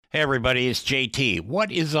Hey everybody, it's JT.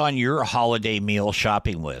 What is on your holiday meal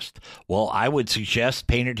shopping list? Well, I would suggest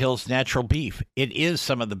Painted Hills Natural Beef. It is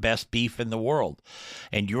some of the best beef in the world,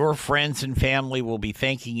 and your friends and family will be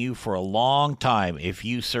thanking you for a long time if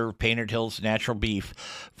you serve Painted Hills Natural Beef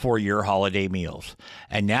for your holiday meals.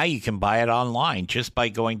 And now you can buy it online just by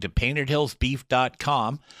going to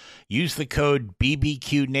paintedhillsbeef.com. Use the code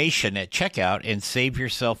BBQNation at checkout and save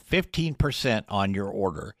yourself 15% on your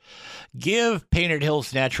order. Give Painted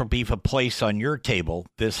Hills Natural Beef a place on your table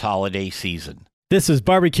this holiday season. This is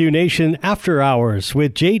Barbecue Nation After Hours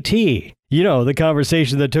with JT. You know, the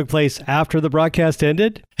conversation that took place after the broadcast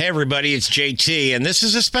ended? Hey everybody, it's JT, and this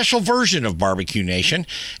is a special version of Barbecue Nation.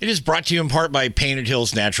 It is brought to you in part by Painted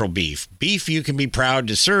Hills Natural Beef. Beef you can be proud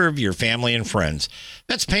to serve your family and friends.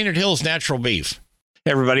 That's Painted Hills Natural Beef.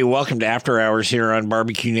 Hey everybody, welcome to After Hours here on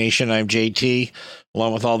Barbecue Nation. I'm JT,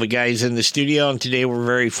 along with all the guys in the studio, and today we're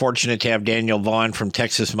very fortunate to have Daniel Vaughn from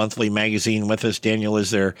Texas Monthly Magazine with us. Daniel is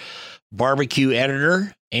their barbecue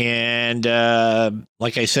editor, and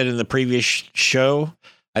like I said in the previous show,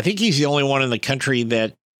 I think he's the only one in the country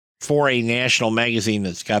that, for a national magazine,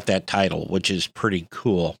 that's got that title, which is pretty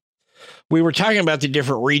cool. We were talking about the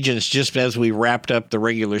different regions just as we wrapped up the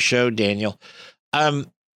regular show, Daniel.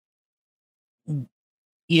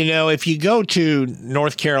 You know, if you go to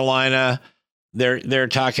North Carolina, they're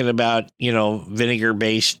talking about, vinegar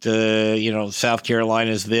based, South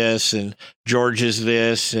Carolina's this and Georgia's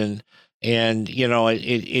this and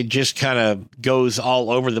it just kind of goes all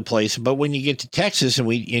over the place. But when you get to Texas and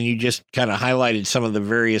you just kind of highlighted some of the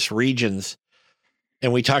various regions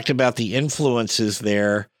and we talked about the influences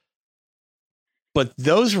there, but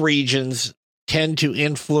those regions tend to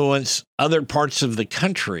influence other parts of the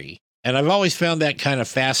country. And I've always found that kind of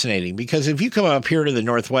fascinating because if you come up here to the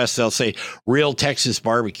Northwest, they'll say real Texas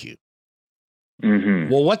barbecue.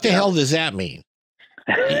 Mm-hmm. Well, what the hell does that mean?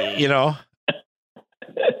 Well,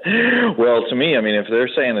 to me, I mean, if they're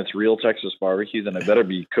saying it's real Texas barbecue, then it better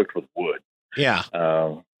be cooked with wood. Yeah.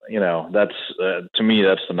 That's to me,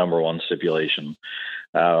 that's the number one stipulation.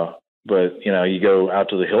 But, you go out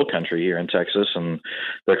to the hill country here in Texas and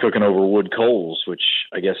they're cooking over wood coals, which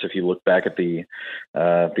I guess if you look back at the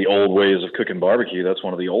old ways of cooking barbecue, that's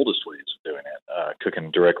one of the oldest ways of doing it, cooking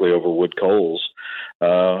directly over wood coals.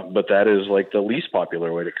 But that is like the least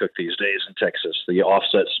popular way to cook these days in Texas. The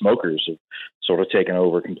offset smokers have sort of taken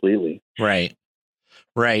over completely. Right.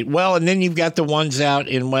 Right. Well, and then you've got the ones out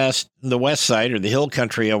in the west side or the hill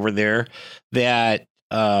country over there that,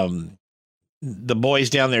 the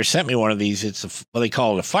boys down there sent me one of these. It's what they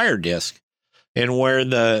call it, a fire disc, and where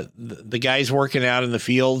the guys working out in the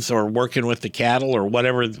fields or working with the cattle or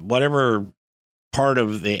whatever part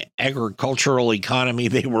of the agricultural economy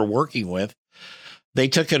they were working with, they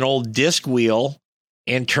took an old disc wheel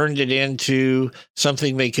and turned it into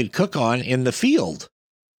something they could cook on in the field,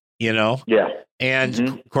 Yeah. And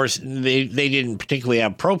of course they didn't particularly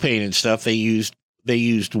have propane and stuff. They used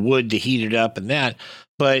wood to heat it up and that,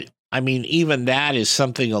 but I mean, even that is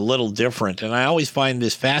something a little different. And I always find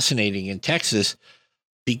this fascinating in Texas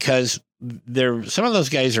because some of those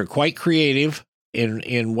guys are quite creative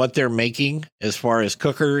in what they're making as far as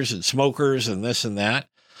cookers and smokers and this and that.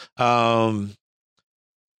 I'm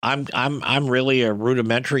really a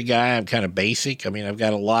rudimentary guy. I'm kind of basic. I mean, I've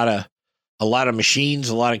got a lot of machines,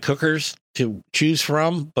 a lot of cookers to choose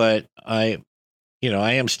from, but I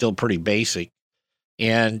am still pretty basic.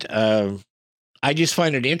 And, I just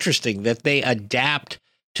find it interesting that they adapt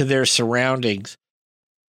to their surroundings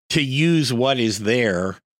to use what is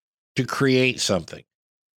there to create something.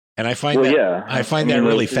 And I find that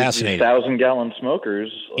really fascinating. 1,000-gallon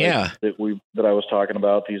smokers, that I was talking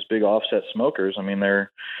about, these big offset smokers. I mean, they're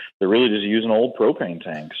really just using old propane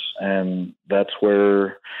tanks, and that's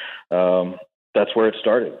where it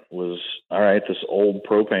started. Was all right. This old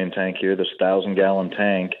propane tank here, this 1,000-gallon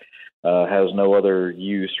tank. Has no other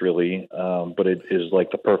use really, but it is like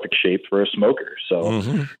the perfect shape for a smoker. So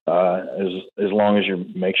as long as you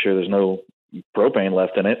make sure there's no propane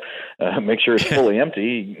left in it, make sure it's fully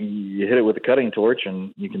empty, you hit it with a cutting torch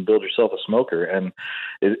and you can build yourself a smoker. And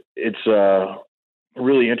it's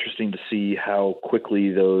really interesting to see how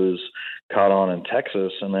quickly those caught on in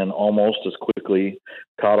Texas and then almost as quickly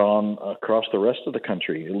caught on across the rest of the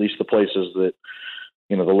country, at least the places that,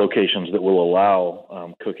 the locations that will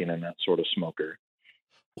allow cooking in that sort of smoker.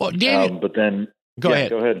 Well, Daniel, but then go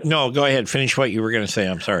ahead. No, go ahead. Finish what you were going to say.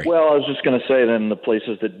 I'm sorry. Well, I was just going to say then the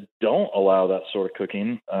places that don't allow that sort of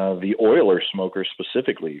cooking, the Oiler smoker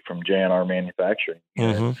specifically from JNR Manufacturing,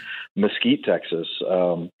 in Mesquite, Texas.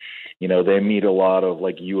 They meet a lot of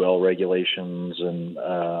like UL regulations and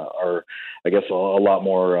are, I guess, a lot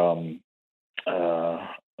more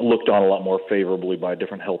looked on a lot more favorably by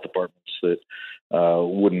different health departments that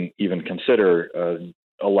wouldn't even consider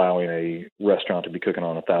allowing a restaurant to be cooking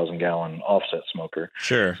on a 1,000-gallon offset smoker.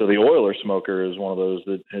 Sure. So the oiler smoker is one of those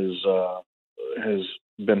that has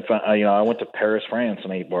been found. I went to Paris, France,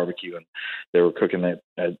 and ate barbecue, and they were cooking it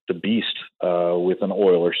at the Beast with an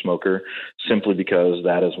oiler smoker, simply because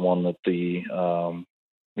that is one that the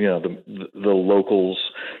locals,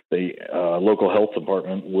 the local health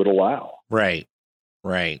department would allow. Right.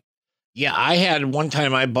 Yeah, I had one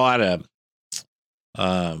time I bought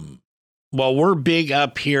we're big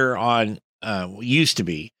up here on, used to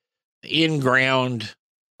be, in-ground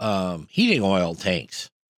heating oil tanks.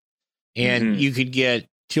 And you could get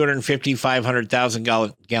 250, 500,000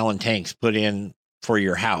 gallon tanks put in for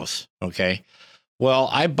your house. Okay. Well,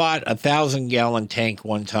 I bought 1,000-gallon tank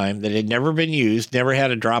one time that had never been used, never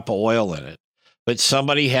had a drop of oil in it, but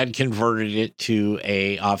somebody had converted it to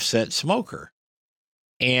a offset smoker.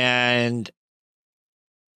 And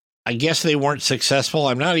I guess they weren't successful.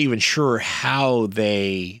 I'm not even sure how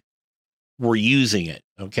they were using it.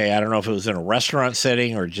 Okay. I don't know if it was in a restaurant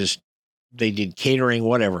setting or just they did catering,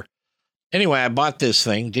 whatever. Anyway, I bought this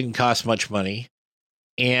thing, didn't cost much money.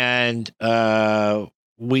 And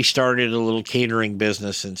we started a little catering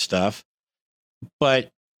business and stuff. But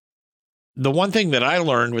the one thing that I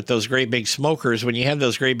learned with those great big smokers, when you had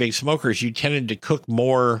those great big smokers, you tended to cook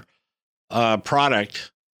more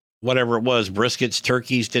product, whatever it was, briskets,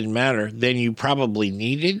 turkeys, didn't matter, than you probably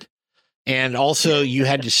needed. And also you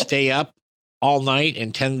had to stay up all night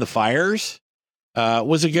and tend the fires.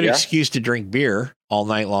 Was a good excuse to drink beer all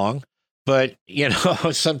night long. But,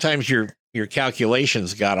 sometimes your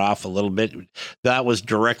calculations got off a little bit. That was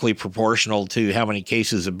directly proportional to how many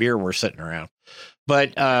cases of beer were sitting around. But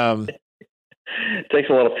it takes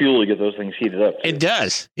a lot of fuel to get those things heated up. It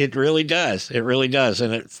does. It really does. It really does.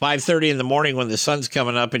 And at 5:30 in the morning when the sun's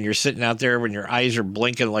coming up and you're sitting out there when your eyes are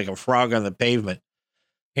blinking like a frog on the pavement,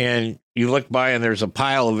 and you look by and there's a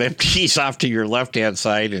pile of empties off to your left-hand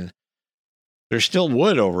side, and there's still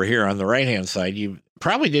wood over here on the right-hand side. You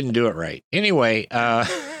probably didn't do it right. Anyway, I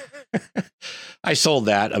sold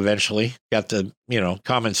that eventually. Got the,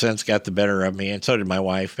 common sense got the better of me, and so did my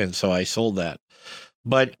wife. And so I sold that.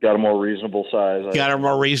 But got a more reasonable size. Got a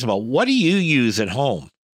more reasonable. What do you use at home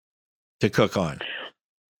to cook on?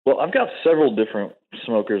 Well, I've got several different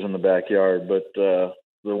smokers in the backyard, but the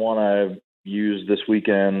one I used this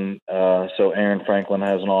weekend, so Aaron Franklin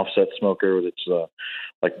has an offset smoker that's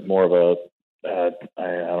like more of a I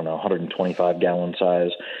don't know, 125 gallon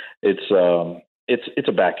size. It's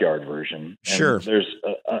a backyard version. And sure. There's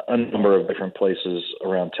a number of different places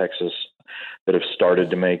around Texas that have started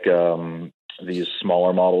to make these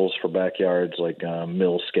smaller models for backyards, like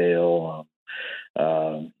Mill Scale.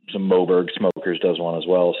 Some Moberg Smokers does one as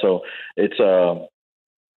well. So it's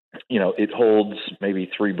it holds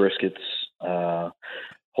maybe 3 briskets,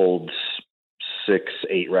 holds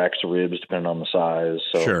 6-8 racks of ribs, depending on the size.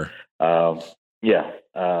 So sure.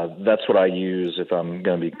 That's what I use if I'm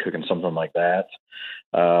going to be cooking something like that.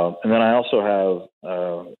 And then I also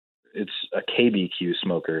have, it's a KBQ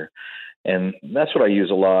smoker, and that's what I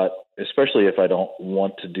use a lot, especially if I don't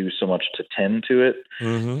want to do so much to tend to it,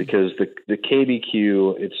 because the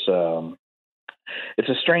KBQ, it's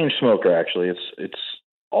a strange smoker, actually. It's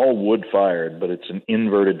all wood fired, but it's an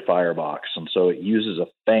inverted firebox. And so it uses a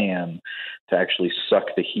fan to actually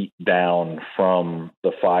suck the heat down from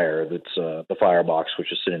the fire that's the firebox,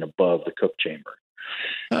 which is sitting above the cook chamber.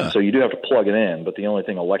 So you do have to plug it in, but the only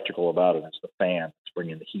thing electrical about it is the fan that's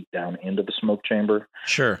bringing the heat down into the smoke chamber.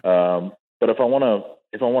 Sure. But if I want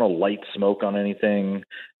to light smoke on anything,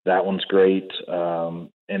 that one's great. And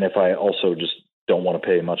if I also just don't want to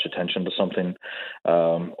pay much attention to something,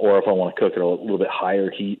 or if I want to cook at a little bit higher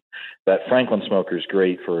heat, that Franklin smoker is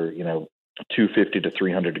great for 250 to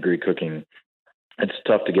 300 degree cooking. It's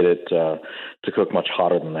tough to get it to cook much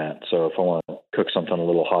hotter than that. So if I want to cook something a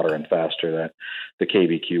little hotter and faster, that the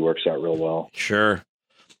KBQ works out real well. Sure.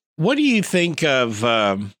 What do you think of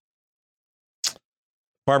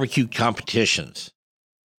barbecue competitions?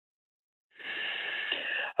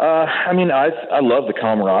 I love the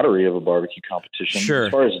camaraderie of a barbecue competition. Sure.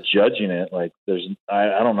 As far as judging it, like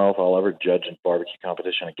I don't know if I'll ever judge a barbecue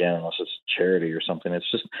competition again unless it's charity or something.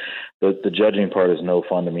 It's just the judging part is no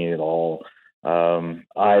fun to me at all.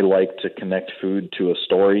 I like to connect food to a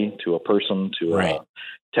story, to a person, to a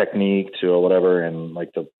technique, to a whatever. And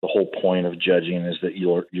like the whole point of judging is that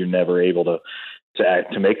you're never able to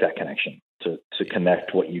make that connection, to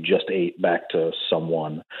connect what you just ate back to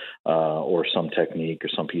someone, or some technique or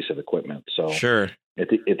some piece of equipment. So sure. At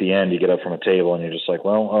the end, you get up from a table and you're just like,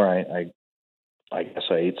 well, all right, I guess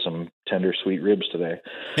I ate some tender sweet ribs today.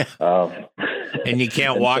 Um, and you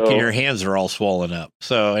can't walk and your hands are all swollen up.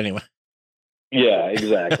 So anyway. Yeah,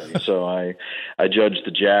 exactly. So I judged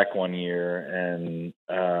the Jack one year, and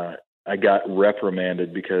I got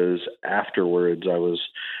reprimanded because afterwards I was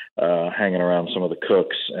hanging around some of the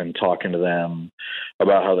cooks and talking to them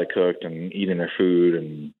about how they cooked and eating their food,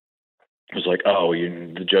 and it was like, oh,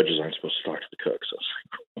 the judges aren't supposed to talk to the cooks. I was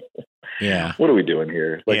like, yeah, what are we doing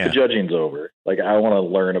here? Like, the judging's over. Like, I want to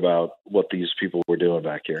learn about what these people were doing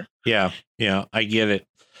back here. Yeah, I get it.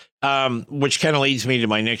 Which kind of leads me to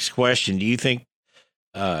my next question. Do you think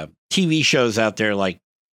TV shows out there like,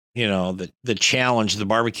 the challenge, the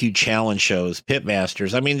barbecue challenge shows,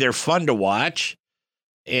 Pitmasters, I mean, they're fun to watch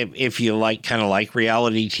if you kind of like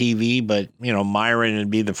reality TV, but, Myron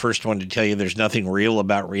would be the first one to tell you there's nothing real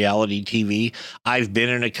about reality TV. I've been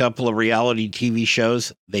in a couple of reality TV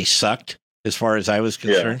shows. They sucked as far as I was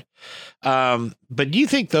concerned. Yeah. But do you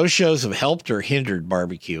think those shows have helped or hindered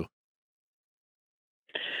barbecue?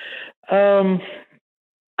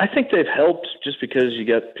 I think they've helped just because you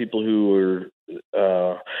get people who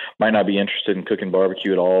might not be interested in cooking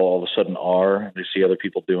barbecue at all of a sudden are. They see other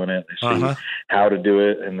people doing it. They see how to do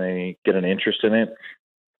it, and they get an interest in it.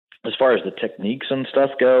 As far as the techniques and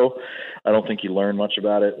stuff go, I don't think you learn much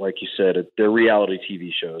about it. Like you said, they're reality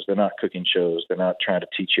TV shows. They're not cooking shows. They're not trying to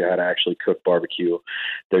teach you how to actually cook barbecue.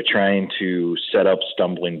 They're trying to set up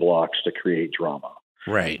stumbling blocks to create drama.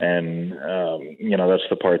 Right. And, that's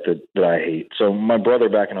the part that I hate. So my brother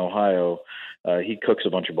back in Ohio, he cooks a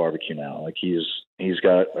bunch of barbecue now. Like, he's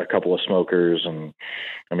got a couple of smokers, and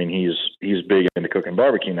I mean, he's big into cooking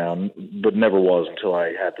barbecue now, but never was until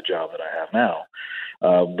I had the job that I have now.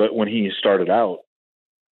 But when he started out,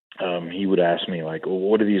 he would ask me, like, well,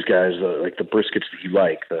 what are these guys, like the briskets that you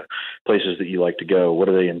like, the places that you like to go, what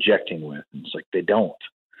are they injecting with? And it's like, they don't.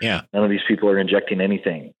 Yeah. None of these people are injecting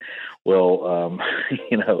anything. Well,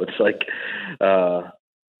 it's like,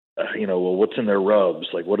 well, what's in their rubs?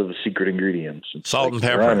 Like, what are the secret ingredients? It's salt and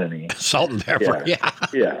pepper. Salt and pepper. Yeah.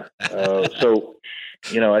 Yeah. So,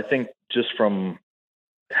 I think just from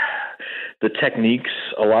the techniques,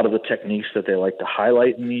 a lot of the techniques that they like to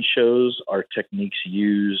highlight in these shows are techniques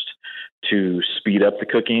used to speed up the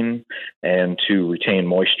cooking and to retain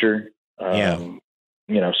moisture,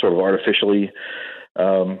 sort of artificially.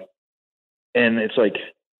 And it's like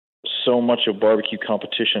so much of barbecue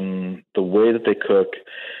competition, the way that they cook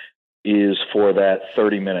is for that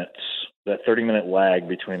 30 minute lag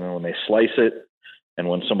between when they slice it and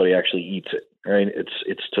when somebody actually eats it, right?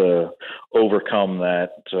 It's to overcome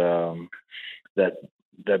that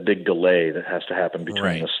big delay that has to happen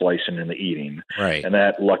between the slicing and the eating. Right. And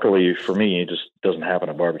that, luckily for me, just doesn't happen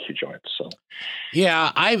at barbecue joints. So,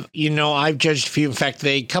 yeah, I've judged a few. In fact,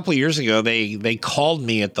 a couple of years ago, they called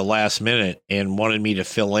me at the last minute and wanted me to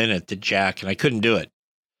fill in at the Jack, and I couldn't do it.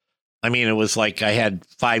 I mean, it was like I had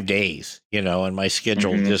 5 days, and my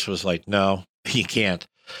schedule just was like, no, you can't.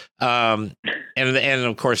 And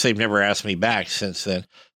of course, they've never asked me back since then.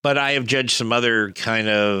 But I have judged some other kind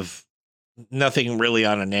of, nothing really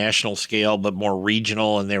on a national scale, but more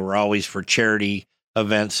regional, and they were always for charity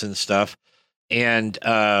events and stuff. And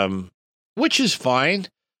which is fine.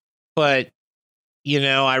 But,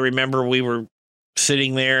 I remember we were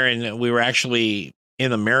sitting there and we were actually in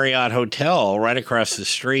the Marriott Hotel right across the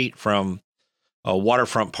street from a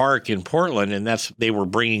waterfront park in Portland. And they were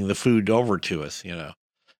bringing the food over to us, And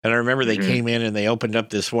I remember they came in and they opened up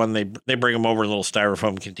this one. They bring them over in little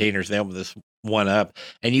styrofoam containers. They opened this one up,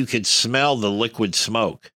 and you could smell the liquid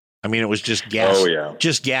smoke. I mean, it was just gas,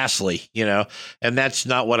 just ghastly, and that's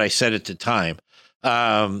not what I said at the time.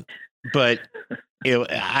 But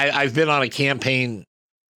I've been on a campaign.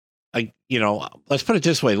 Let's put it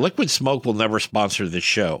this way: Liquid Smoke will never sponsor this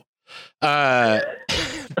show. But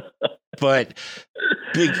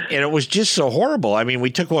and it was just so horrible. I mean,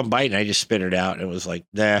 we took one bite and I just spit it out. And it was like,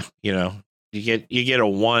 nah, you get a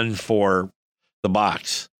 1 for the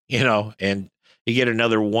box, and you get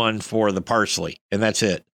another 1 for the parsley, and that's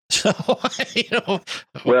it. So,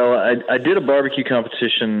 Well, I did a barbecue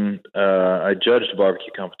competition. I judged a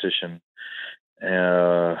barbecue competition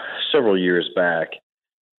several years back,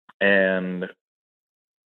 and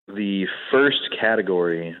the first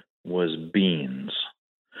category was beans.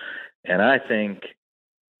 And I think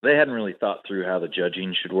they hadn't really thought through how the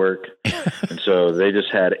judging should work. And so they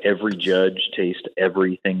just had every judge taste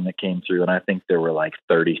everything that came through. And I think there were like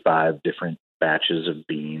 35 different batches of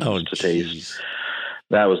beans to taste.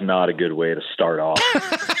 That was not a good way to start off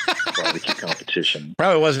barbecue competition.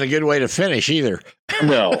 Probably wasn't a good way to finish either.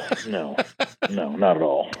 No, not at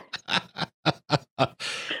all.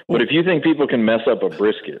 But if you think people can mess up a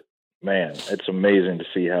brisket, man, it's amazing to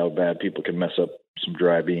see how bad people can mess up some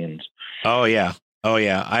dry beans. Oh yeah.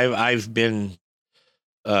 I've been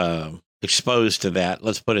exposed to that.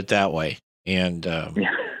 Let's put it that way. And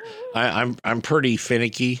I'm pretty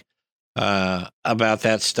finicky about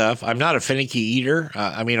that stuff. I'm not a finicky eater.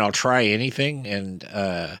 I mean, I'll try anything,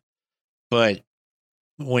 but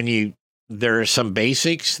there are some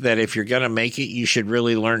basics that if you're going to make it, you should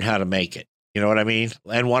really learn how to make it. You know what I mean?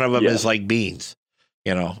 And one of them is like beans,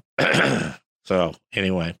 So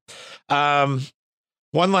anyway, one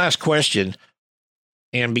last question.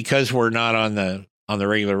 And because we're not on the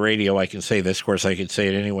regular radio, I can say this. Of course, I could say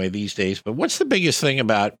it anyway these days. But what's the biggest thing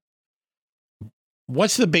that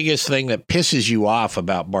pisses you off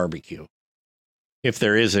about barbecue, if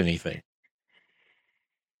there is anything?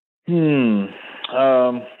 Man,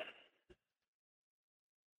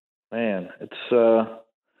 it's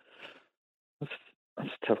that's a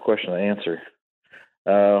tough question to answer.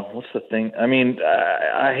 What's the thing? I mean,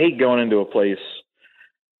 I hate going into a place,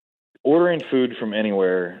 ordering food from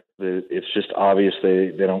anywhere. It's just obvious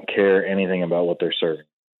they don't care anything about what they're serving.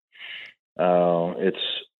 I'm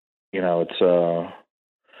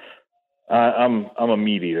a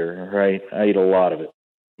meat eater, right? I eat a lot of it,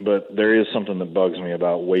 but there is something that bugs me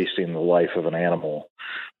about wasting the life of an animal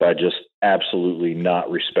by just absolutely not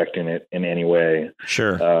respecting it in any way.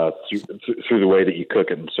 Sure. Through the way that you cook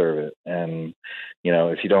it and serve it. And,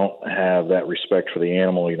 if you don't have that respect for the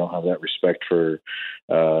animal, you don't have that respect for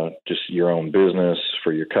just your own business,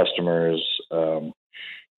 for your customers,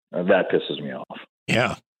 that pisses me off.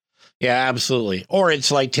 Yeah. Yeah, absolutely. Or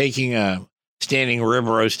it's like taking a standing rib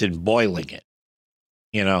roast and boiling it.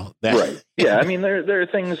 Right. Yeah. I mean, there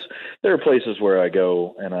are places where I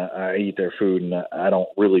go and I eat their food and I don't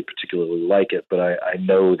really particularly like it, but I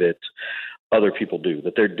know that other people do,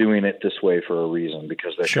 that they're doing it this way for a reason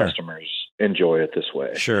because their customers enjoy it this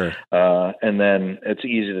way. Sure. And then it's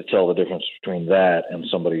easy to tell the difference between that and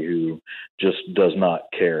somebody who just does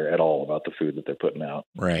not care at all about the food that they're putting out,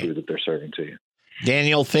 right, the food that they're serving to you.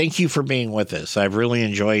 Daniel, thank you for being with us. I've really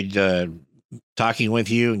enjoyed talking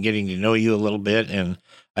with you and getting to know you a little bit, and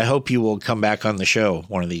I hope you will come back on the show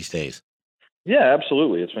one of these days. Yeah,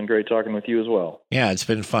 absolutely. It's been great talking with you as well. Yeah, it's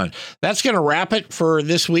been fun. That's going to wrap it for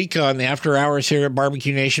this week on the After Hours here at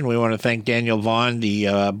Barbecue Nation. We want to thank Daniel Vaughn,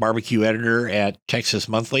 the barbecue editor at Texas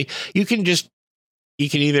Monthly. You can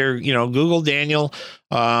either, Google Daniel.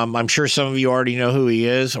 I'm sure some of you already know who he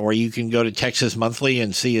is, or you can go to Texas Monthly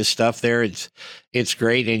and see his stuff there. It's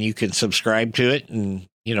great. And you can subscribe to it and,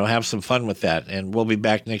 have some fun with that. And we'll be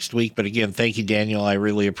back next week. But again, thank you, Daniel. I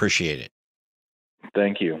really appreciate it.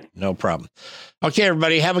 Thank you. No problem. Okay,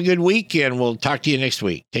 everybody, have a good week, and we'll talk to you next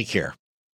week. Take care.